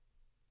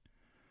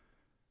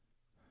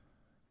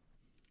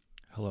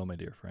Hello, my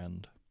dear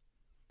friend.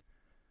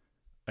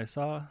 I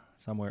saw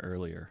somewhere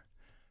earlier,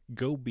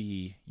 go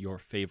be your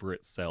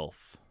favorite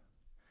self.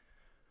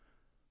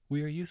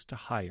 We are used to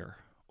higher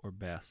or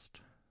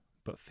best,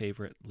 but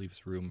favorite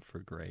leaves room for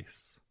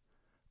grace.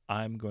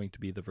 I'm going to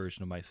be the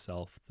version of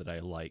myself that I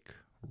like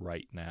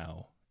right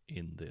now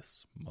in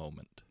this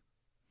moment.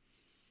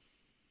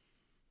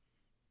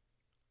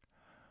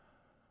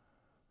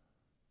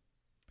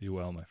 Be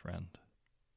well, my friend.